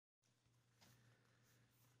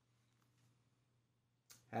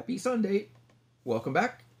Happy Sunday. Welcome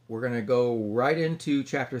back. We're going to go right into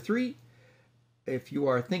chapter 3. If you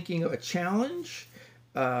are thinking of a challenge,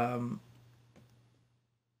 um,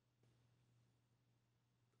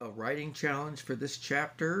 a writing challenge for this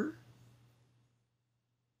chapter,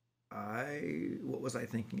 what was I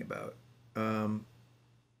thinking about? Um,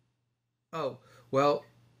 oh, well,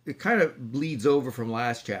 it kind of bleeds over from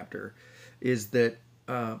last chapter. Is that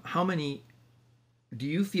how many do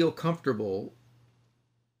you feel comfortable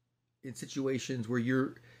in situations where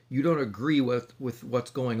you don't agree with what's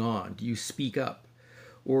going on? Do you speak up,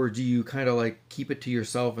 or do you kind of like keep it to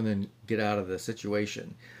yourself and then get out of the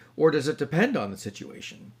situation, or does it depend on the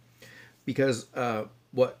situation? Because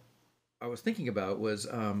what I was thinking about was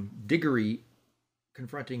Diggory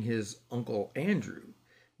confronting his uncle Andrew.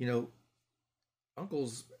 You know,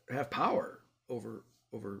 uncles have power over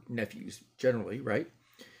nephews generally, right?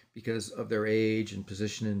 Because of their age and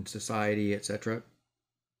position in society, etc.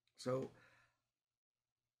 So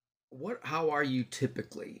how are you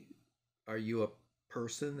typically? Are you a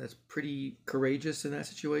person that's pretty courageous in that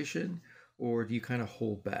situation, or do you kind of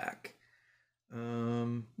hold back?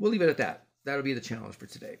 We'll leave it at that. That'll be the challenge for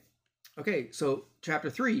today. Okay, so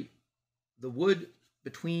chapter 3, the wood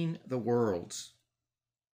between the worlds.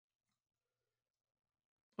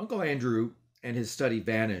 Uncle Andrew and his study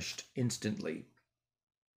vanished instantly.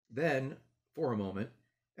 Then, for a moment,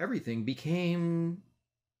 everything became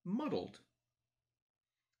muddled.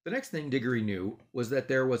 The next thing Diggory knew was that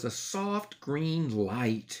there was a soft green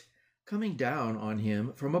light coming down on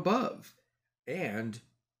him from above, and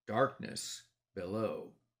darkness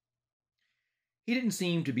below. He didn't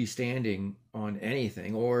seem to be standing on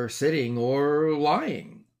anything, or sitting, or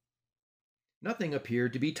lying. Nothing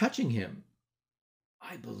appeared to be touching him.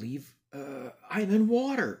 I believe I'm in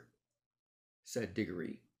water, said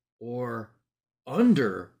Diggory, or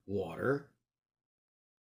under water.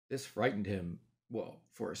 This frightened him, well,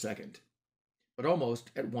 for a second. But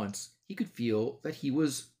almost at once he could feel that he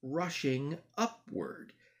was rushing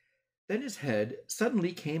upward. Then his head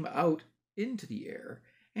suddenly came out into the air,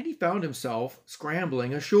 and he found himself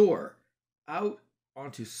scrambling ashore, out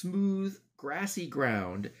onto smooth, grassy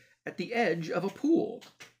ground at the edge of a pool.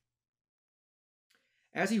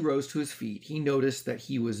 As he rose to his feet, he noticed that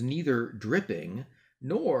he was neither dripping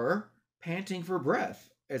nor panting for breath,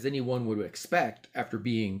 as anyone would expect after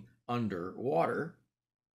being under water.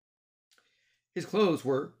 His clothes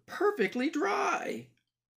were perfectly dry.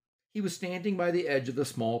 He was standing by the edge of the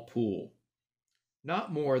small pool,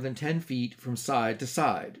 not more than 10 feet from side to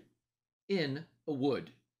side, in a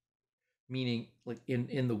wood, meaning like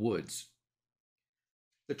in the woods.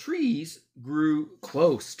 The trees grew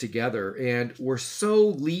close together and were so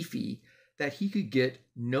leafy that he could get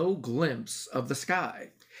no glimpse of the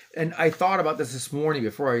sky. And I thought about this morning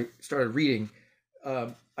before I started reading.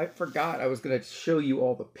 I forgot I was going to show you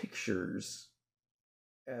all the pictures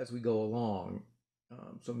as we go along.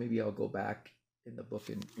 So maybe I'll go back in the book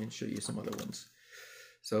and show you some other ones.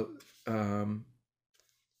 So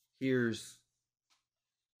here's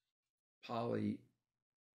Polly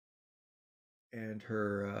and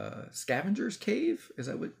her scavenger's cave. Is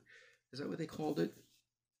that what they called it?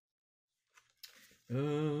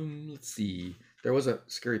 Let's see. There was a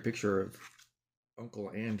scary picture of Uncle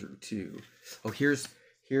Andrew too. Oh, here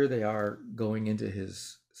they are going into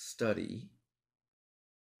his study.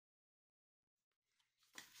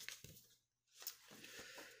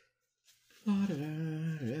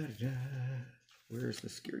 Where's the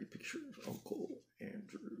scary picture of Uncle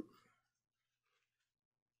Andrew?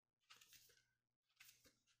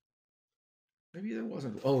 Maybe there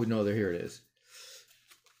wasn't. Oh, no, here it is.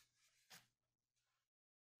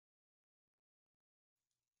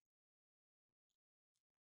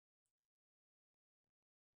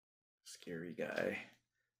 Scary guy.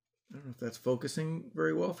 I don't know if that's focusing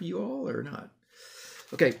very well for you all or not.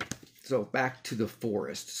 Okay, so back to the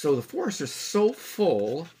forest. So the forest is so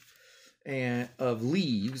full and of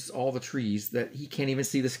leaves, all the trees, that he can't even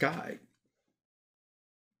see the sky.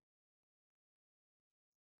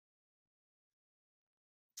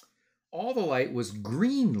 All the light was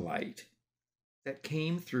green light that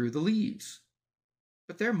came through the leaves.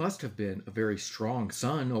 But there must have been a very strong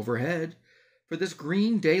sun overhead, for this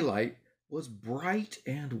green daylight was bright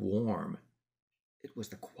and warm. It was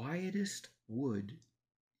the quietest wood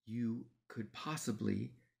you could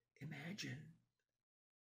possibly imagine.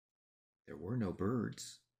 There were no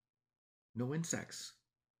birds, no insects,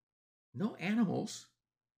 no animals,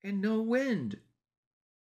 and no wind.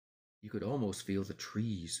 You could almost feel the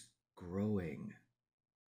trees growing.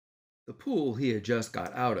 The pool he had just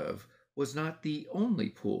got out of was not the only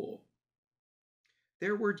pool.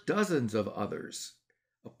 There were dozens of others,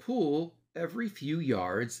 a pool every few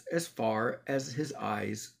yards as far as his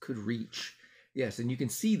eyes could reach. Yes, and you can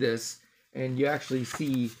see this, and you actually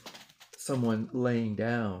see someone laying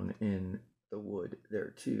down in the wood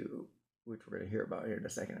there too, which we're going to hear about here in a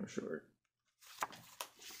second, I'm sure.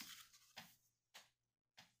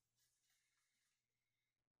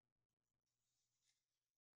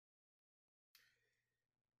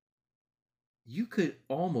 You could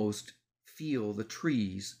almost feel the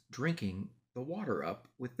trees drinking the water up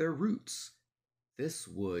with their roots. This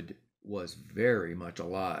wood was very much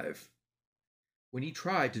alive. When he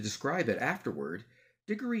tried to describe it afterward,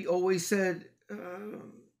 Diggory always said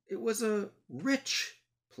it was a rich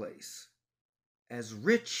place, as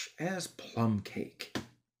rich as plum cake.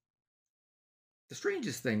 The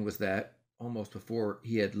strangest thing was that, almost before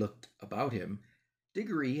he had looked about him,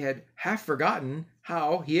 Diggory had half forgotten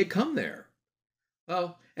how he had come there.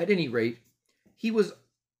 Well, at any rate, he was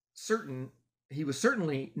certain he was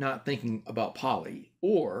certainly not thinking about Polly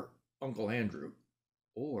or Uncle Andrew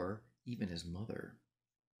or even his mother.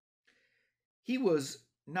 He was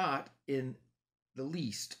not in the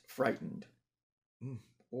least frightened,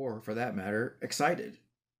 or for that matter, excited,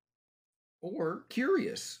 or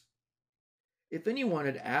curious. If anyone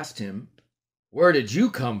had asked him, "Where did you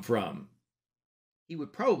come from?" he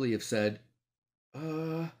would probably have said,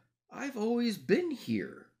 I've always been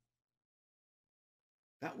here.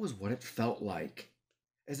 That was what it felt like,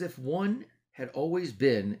 as if one had always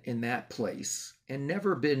been in that place and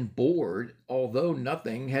never been bored, although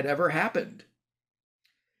nothing had ever happened.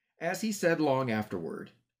 As he said long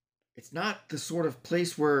afterward, it's not the sort of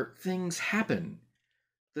place where things happen.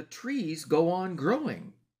 The trees go on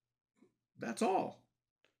growing. That's all.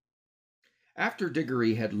 After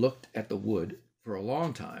Diggory had looked at the wood for a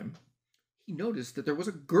long time, he noticed that there was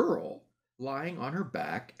a girl lying on her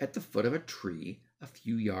back at the foot of a tree a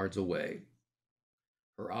few yards away.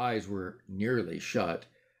 Her eyes were nearly shut,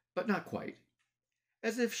 but not quite,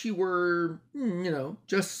 as if she were,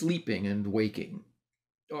 just sleeping and waking.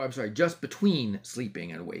 Oh, I'm sorry, just between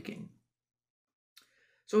sleeping and waking.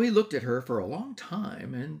 So he looked at her for a long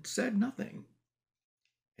time and said nothing.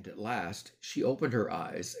 And at last she opened her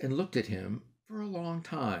eyes and looked at him for a long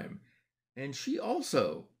time, and she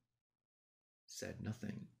also said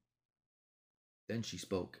nothing. Then she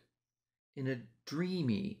spoke in a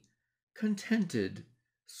dreamy, contented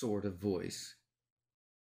sort of voice.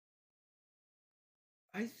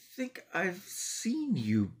 "I think I've seen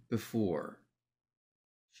you before,"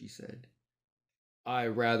 she said. "I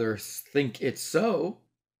rather think it's so.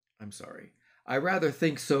 I'm sorry. I rather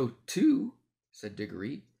think so too," said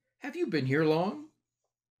Diggory. "Have you been here long?"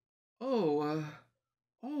 "Oh,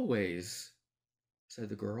 always," said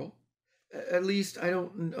the girl. "At least I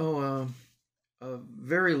don't know, a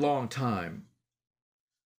very long time."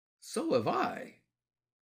 "So have I,"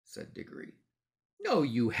 said Diggory. "No,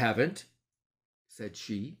 you haven't," said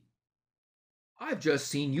she. "I've just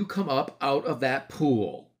seen you come up out of that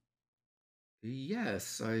pool."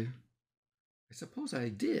 "Yes, I suppose I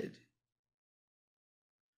did,"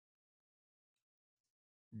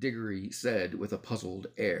 Diggory said with a puzzled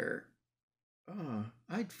air.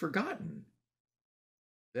 I'd forgotten."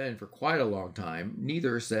 Then, for quite a long time,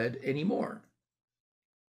 neither said any more.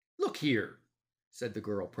 "Look here," said the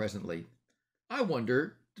girl presently. "I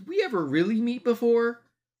wonder, did we ever really meet before?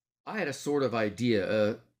 I had a sort of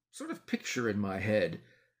idea, a sort of picture in my head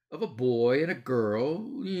of a boy and a girl,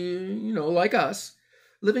 like us,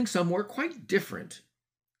 living somewhere quite different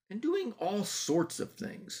and doing all sorts of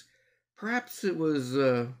things. Perhaps it was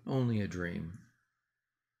only a dream."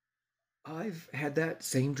 "I've had that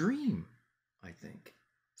same dream, I think,"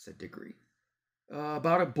 said Diggory.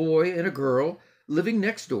 "About a boy and a girl living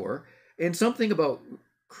next door, and something about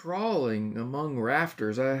crawling among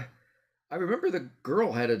rafters. I remember the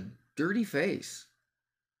girl had a dirty face."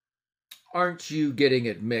 "Aren't you getting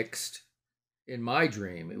it mixed? In my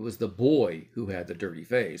dream, it was the boy who had the dirty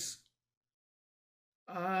face."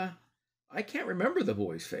 I can't remember the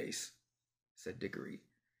boy's face," said Diggory,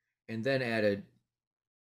 and then added,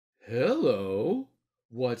 "Hello,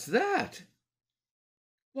 what's that?"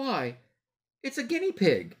 "Why, it's a guinea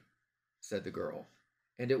pig," said the girl,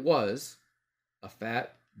 and it was a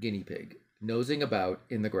fat guinea pig nosing about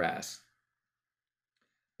in the grass.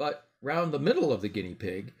 But round the middle of the guinea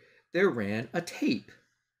pig there ran a tape,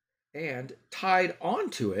 and tied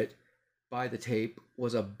onto it by the tape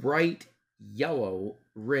was a bright yellow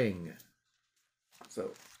ring.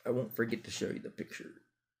 So I won't forget to show you the picture.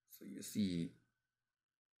 So you see.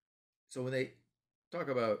 So when they talk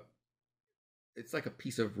about, it's like a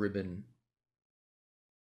piece of ribbon.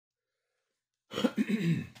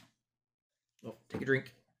 Oh, take a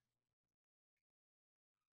drink.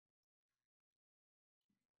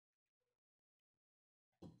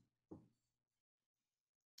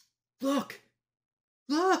 Look!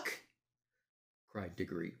 Look! cried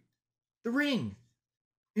Diggory. The ring!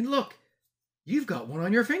 And look, you've got one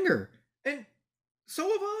on your finger, and so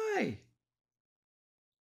have I.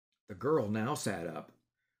 The girl now sat up,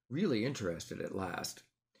 really interested at last.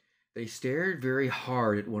 They stared very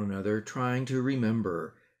hard at one another, trying to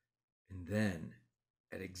remember. And then,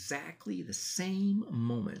 at exactly the same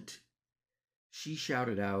moment, she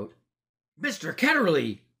shouted out, Mr.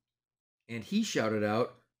 Ketterly! And he shouted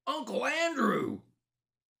out, Uncle Andrew!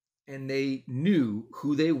 And they knew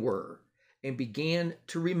who they were and began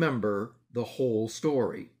to remember the whole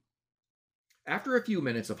story. After a few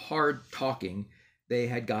minutes of hard talking, they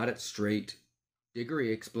had got it straight.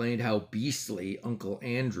 Diggory explained how beastly Uncle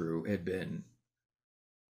Andrew had been.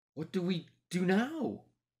 What do we do now?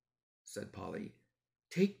 Said Polly.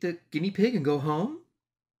 Take the guinea pig and go home?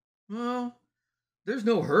 Well, there's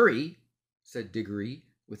no hurry, said Diggory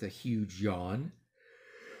with a huge yawn.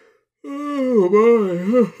 Oh,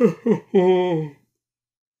 my.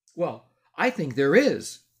 Well, I think there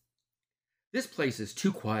is. This place is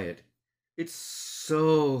too quiet. It's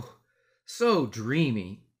so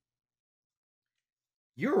dreamy.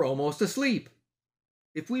 You're almost asleep.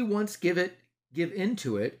 If we once give in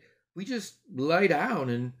to it, we just lie down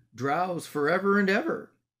and drowse forever and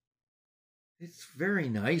ever. It's very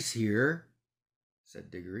nice here, said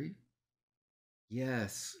Diggory.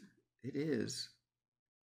 Yes, it is,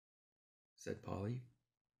 said Polly.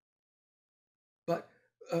 But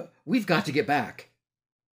we've got to get back.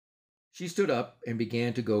 She stood up and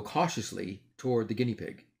began to go cautiously toward the guinea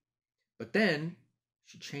pig. But then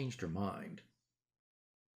she changed her mind.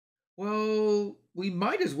 Well, we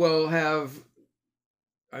might as well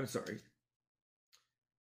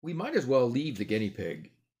leave the guinea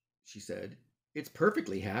pig, she said. It's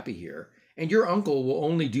perfectly happy here, and your uncle will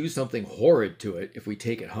only do something horrid to it if we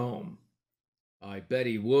take it home. I bet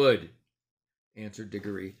he would, answered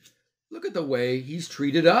Diggory. Look at the way he's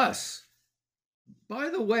treated us. By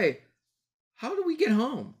the way, how do we get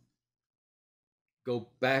home? Go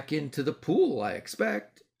back into the pool, I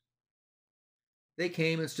expect. They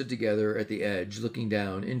came and stood together at the edge, looking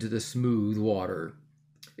down into the smooth water.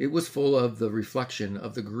 It was full of the reflection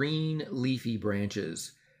of the green, leafy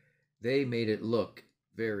branches. They made it look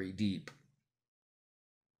very deep.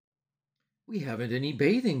 We haven't any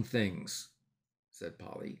bathing things, said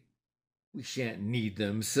Polly. We shan't need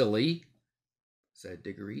them, silly, said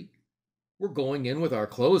Diggory. We're going in with our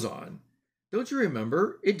clothes on. Don't you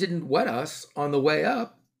remember? It didn't wet us on the way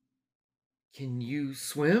up. Can you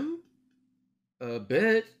swim? A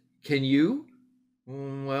bit. Can you?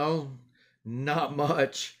 Well, not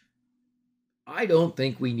much. I don't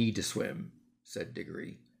think we need to swim, said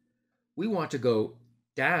Diggory. We want to go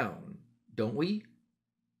down, don't we?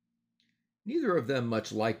 Neither of them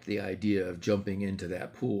much liked the idea of jumping into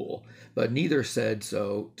that pool, but neither said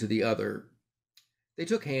so to the other. They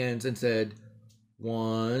took hands and said,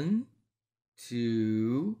 1,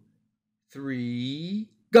 2, 3,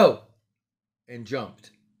 go! And jumped.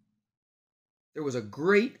 There was a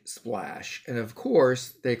great splash, and of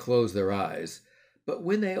course they closed their eyes. But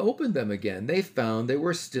when they opened them again, they found they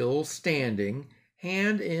were still standing,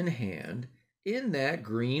 hand in hand, in that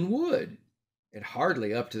green wood, and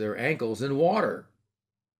hardly up to their ankles in water.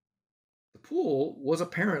 The pool was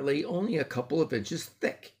apparently only a couple of inches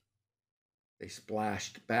thick. They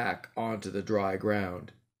splashed back onto the dry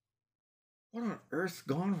ground. What on earth's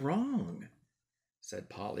gone wrong? Said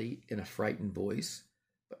Polly in a frightened voice,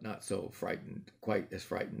 but not so frightened, quite as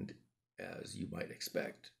frightened as you might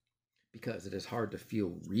expect, because it is hard to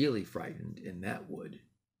feel really frightened in that wood.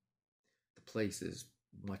 The place is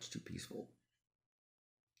much too peaceful.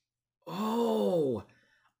 Oh,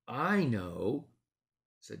 I know,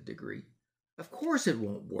 said Diggory. Of course it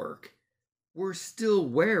won't work. We're still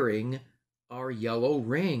wearing our yellow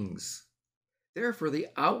rings. They're for the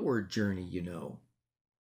outward journey, you know.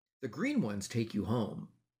 The green ones take you home.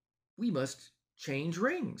 We must change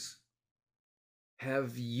rings.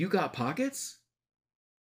 Have you got pockets?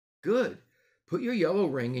 Good. Put your yellow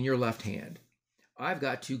ring in your left hand. I've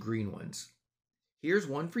got 2 green ones. Here's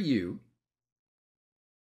one for you.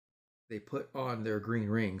 They put on their green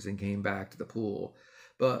rings and came back to the pool.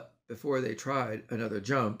 But before they tried another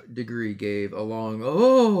jump, Diggory gave a long,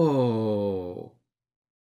 "Oh!"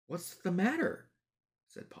 What's the matter?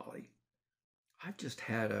 Said Polly. I've just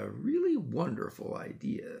had a really wonderful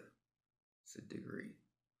idea, said Diggory.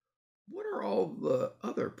 What are all the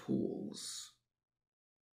other pools?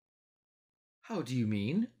 How do you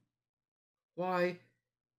mean? Why,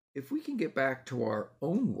 if we can get back to our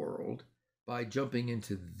own world by jumping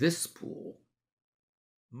into this pool,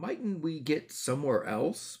 mightn't we get somewhere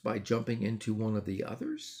else by jumping into one of the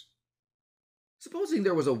others? Supposing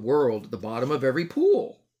there was a world at the bottom of every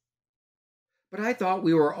pool. But I thought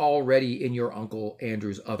we were already in your Uncle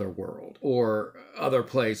Andrew's other world, or other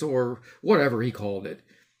place, or whatever he called it.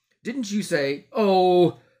 Didn't you say,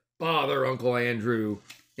 "Oh, bother Uncle Andrew,"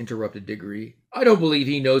 interrupted Diggory. "I don't believe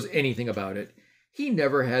he knows anything about it. He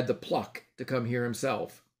never had the pluck to come here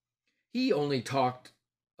himself. He only talked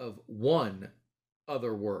of one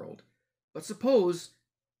other world. But suppose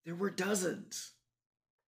there were dozens."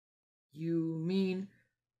 "You mean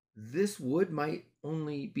this wood might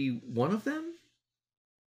only be one of them?"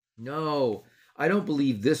 "No, I don't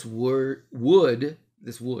believe this woods,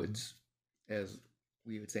 as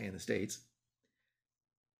we would say in the States,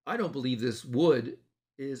 I don't believe this wood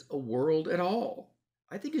is a world at all.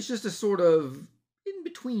 I think it's just a sort of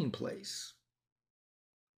in-between place."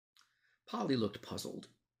 Polly looked puzzled.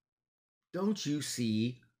 "Don't you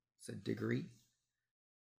see?" said Diggory.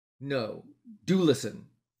 "No, do listen.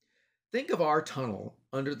 Think of our tunnel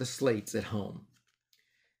under the slates at home.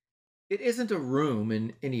 It isn't a room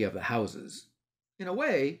in any of the houses. In a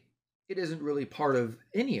way, it isn't really part of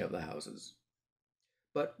any of the houses.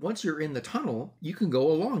 But once you're in the tunnel, you can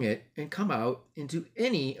go along it and come out into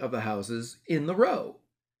any of the houses in the row.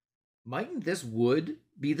 Mightn't this wood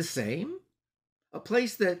be the same? A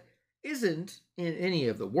place that isn't in any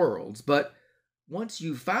of the worlds, but once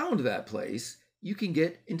you've found that place, you can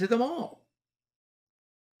get into them all."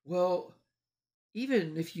 "Well,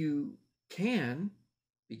 even if you can,"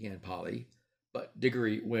 began Polly, but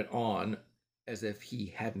Diggory went on as if he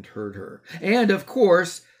hadn't heard her. "And, of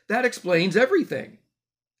course, that explains everything,"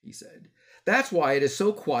 he said. "That's why it is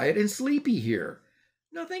so quiet and sleepy here.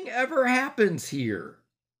 Nothing ever happens here,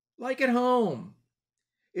 like at home.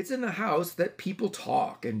 It's in the house that people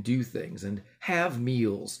talk and do things and have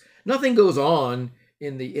meals. Nothing goes on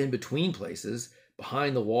in the in-between places,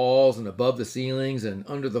 behind the walls and above the ceilings and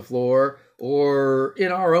under the floor, or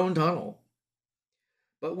in our own tunnel.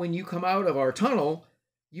 But when you come out of our tunnel,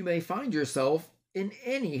 you may find yourself in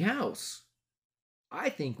any house.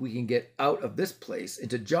 I think we can get out of this place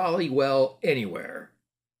into jolly well anywhere.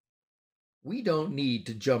 We don't need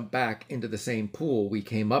to jump back into the same pool we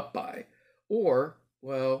came up by, or,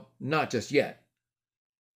 well, not just yet."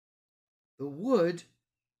 "The wood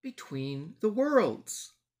between the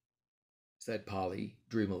worlds," said Polly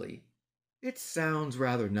dreamily. "It sounds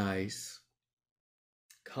rather nice."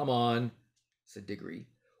 "Come on," said Diggory.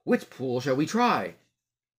 "Which pool shall we try?"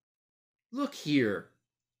 "Look here,"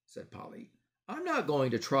 said Polly. "I'm not going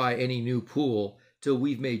to try any new pool till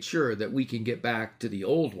we've made sure that we can get back to the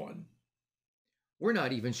old one. We're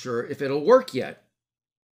not even sure if it'll work yet."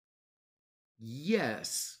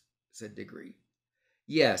 "Yes," said Diggory.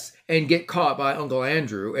 "Yes, and get caught by Uncle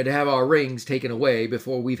Andrew and have our rings taken away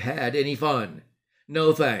before we've had any fun.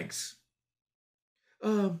 No thanks."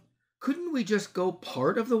 Couldn't we just go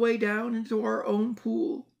part of the way down into our own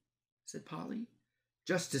pool?" said Polly.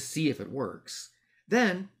 "Just to see if it works.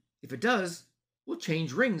 Then, if it does, we'll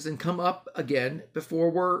change rings and come up again before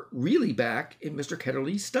we're really back in Mr.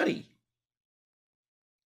 Ketterly's study."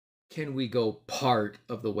 "Can we go part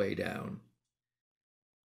of the way down?"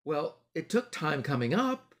 "Well, it took time coming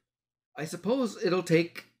up. I suppose it'll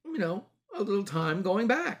take, a little time going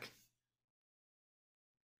back."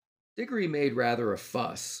 Diggory made rather a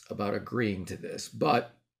fuss about agreeing to this,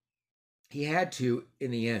 but he had to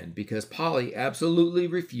in the end because Polly absolutely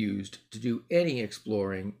refused to do any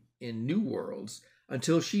exploring in new worlds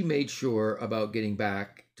until she made sure about getting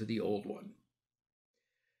back to the old one.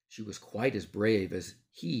 She was quite as brave as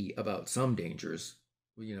he about some dangers,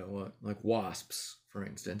 like wasps, for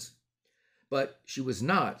instance, but she was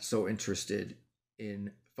not so interested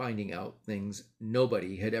in finding out things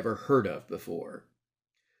nobody had ever heard of before.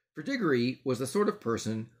 For Diggory was the sort of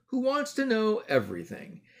person who wants to know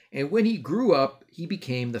everything, and when he grew up, he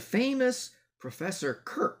became the famous Professor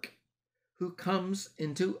Kirk, who comes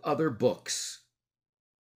into other books.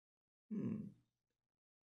 I'm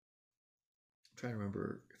trying to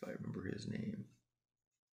remember if I remember his name.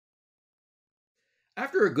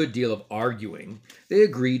 After a good deal of arguing, they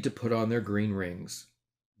agreed to put on their green rings.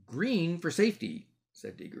 "Green for safety,"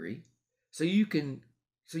 said Diggory. So you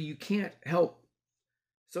can't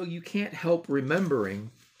help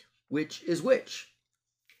remembering which is which.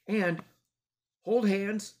 And hold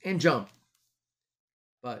hands and jump."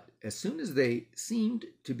 But as soon as they seemed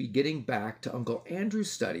to be getting back to Uncle Andrew's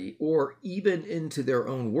study, or even into their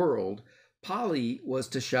own world, Polly was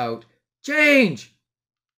to shout, "Change!"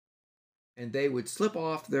 and they would slip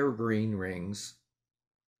off their green rings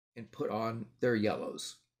and put on their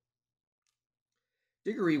yellows.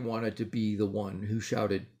 Diggory wanted to be the one who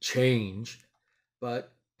shouted "change,"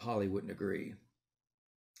 but Polly wouldn't agree.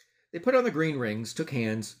 They put on the green rings, took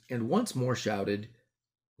hands, and once more shouted,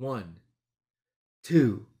 1,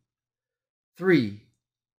 2, 3,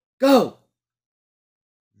 go!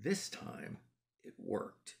 This time it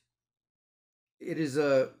worked. It is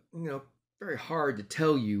very hard to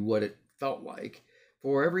tell you what it felt like,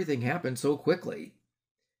 for everything happened so quickly.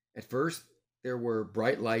 At first, there were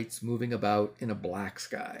bright lights moving about in a black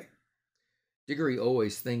sky. Diggory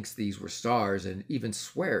always thinks these were stars and even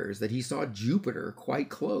swears that he saw Jupiter quite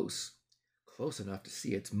close, close enough to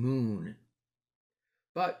see its moon.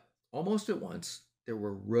 But almost at once, there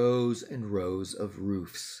were rows and rows of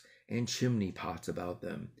roofs and chimney pots about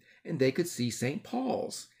them, and they could see St.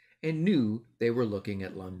 Paul's and knew they were looking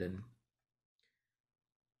at London.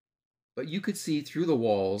 But you could see through the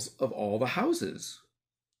walls of all the houses.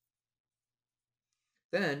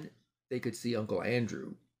 Then they could see Uncle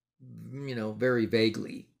Andrew, very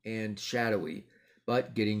vaguely and shadowy,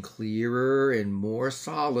 but getting clearer and more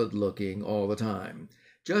solid looking all the time,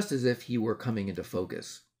 just as if he were coming into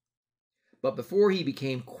focus. But before he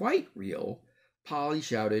became quite real, Polly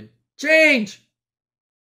shouted, "Change!"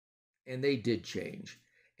 And they did change,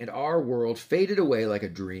 and our world faded away like a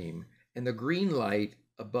dream, and the green light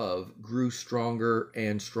above grew stronger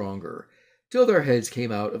and stronger, till their heads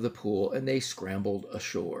came out of the pool and they scrambled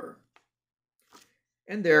ashore.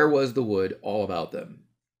 And there was the wood all about them,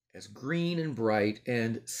 as green and bright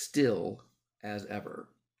and still as ever.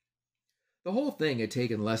 The whole thing had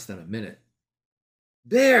taken less than a minute.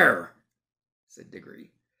 "There!" said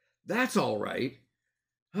Diggory. "That's all right.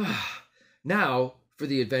 Now for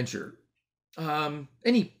the adventure.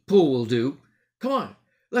 Any pool will do. Come on,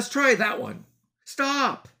 let's try that one."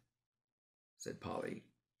 "Stop!" said Polly.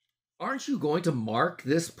 "Aren't you going to mark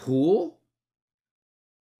this pool?"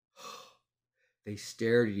 They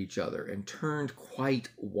stared at each other and turned quite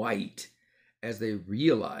white as they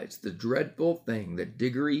realized the dreadful thing that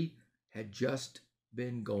Diggory had just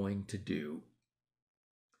been going to do.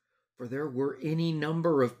 For there were any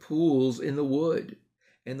number of pools in the wood,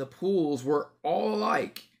 and the pools were all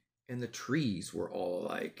alike, and the trees were all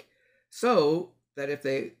alike, so that if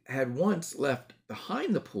they had once left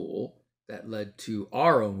behind the pool that led to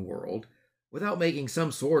our own world without making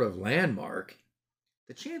some sort of landmark,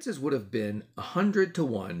 the chances would have been 100 to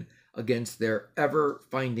 1 against their ever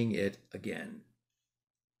finding it again.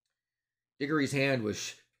 Diggory's hand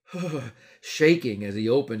was shaking as he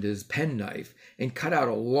opened his penknife and cut out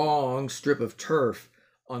a long strip of turf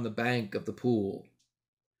on the bank of the pool.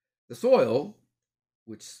 The soil,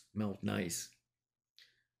 which smelled nice,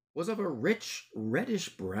 was of a rich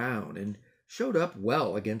reddish brown and showed up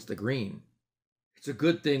well against the green. "It's a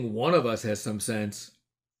good thing one of us has some sense,"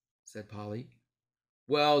 said Polly.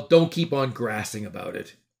 "Well, don't keep on grassing about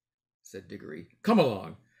it," said Diggory. "Come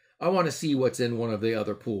along. I want to see what's in one of the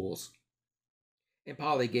other pools." And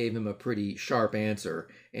Polly gave him a pretty sharp answer,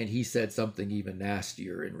 and he said something even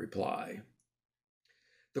nastier in reply.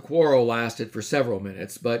 The quarrel lasted for several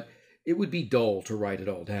minutes, but it would be dull to write it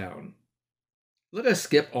all down. Let us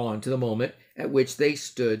skip on to the moment at which they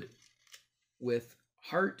stood with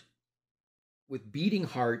beating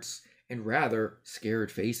hearts and rather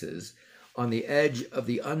scared faces on the edge of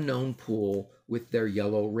the unknown pool with their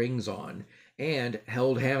yellow rings on, and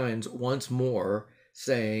held hands once more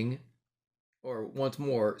said,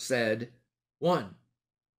 1,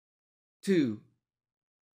 2,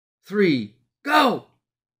 3, go!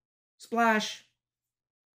 Splash!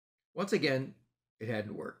 Once again, it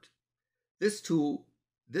hadn't worked. This pool,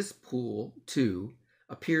 too,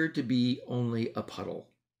 appeared to be only a puddle.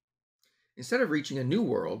 Instead of reaching a new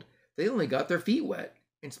world, they only got their feet wet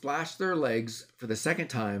and splashed their legs for the second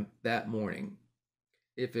time that morning.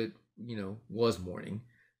 If it, was morning,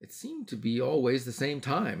 it seemed to be always the same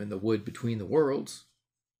time in the wood between the worlds.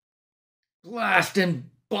 "Blast and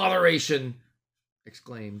botheration!"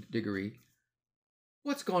 exclaimed Diggory.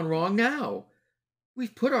 "What's gone wrong now?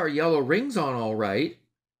 We've put our yellow rings on all right.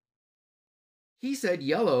 He said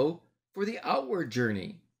yellow for the outward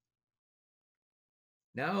journey."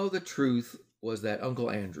 Now the truth was that Uncle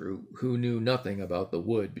Andrew, who knew nothing about the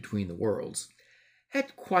wood between the worlds,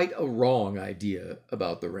 had quite a wrong idea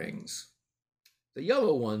about the rings. The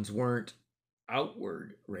yellow ones weren't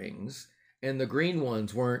outward rings, and the green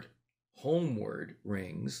ones weren't homeward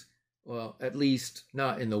rings. Well, at least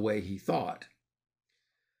not in the way he thought.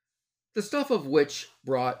 The stuff of which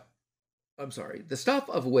both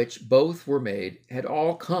were made had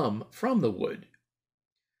all come from the wood.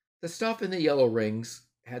 The stuff in the yellow rings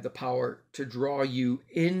had the power to draw you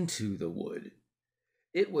into the wood.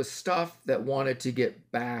 It was stuff that wanted to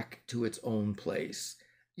get back to its own place.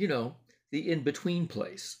 The in-between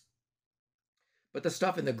place. But the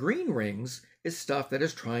stuff in the green rings is stuff that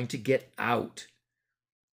is trying to get out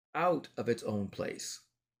of its own place,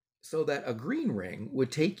 so that a green ring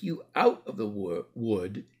would take you out of the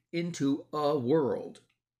wood into a world.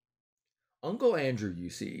 Uncle Andrew, you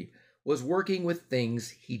see, was working with things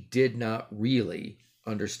he did not really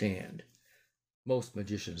understand. Most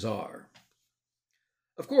magicians are.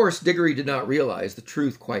 Of course, Diggory did not realize the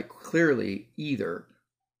truth quite clearly either,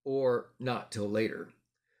 or not till later.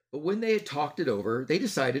 But when they had talked it over, they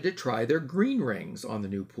decided to try their green rings on the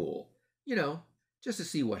new pool. Just to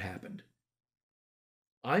see what happened.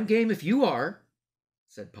 "I'm game if you are,"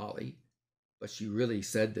 said Polly. But she really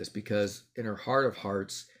said this because in her heart of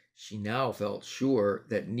hearts, she now felt sure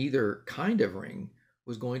that neither kind of ring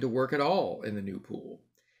was going to work at all in the new pool.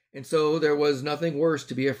 And so there was nothing worse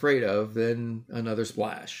to be afraid of than another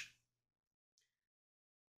splash.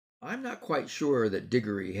 I'm not quite sure that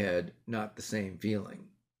Diggory had not the same feeling.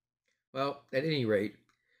 Well, at any rate,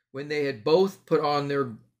 when they had both put on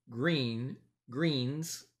their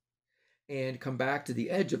greens and come back to the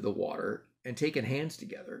edge of the water and taken hands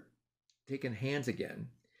again,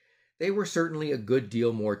 they were certainly a good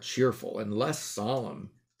deal more cheerful and less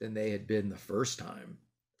solemn than they had been the first time.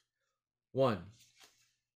 1,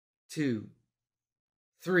 2,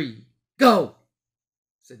 3, go,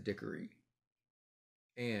 said Diggory.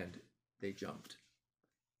 And they jumped.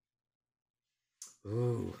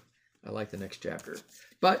 Ooh, I like the next chapter.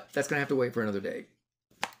 But that's going to have to wait for another day.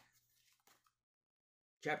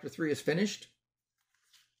 Chapter 3 is finished.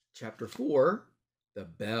 Chapter 4, The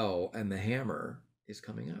Bell and the Hammer, is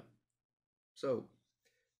coming up. So,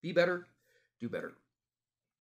 be better, do better.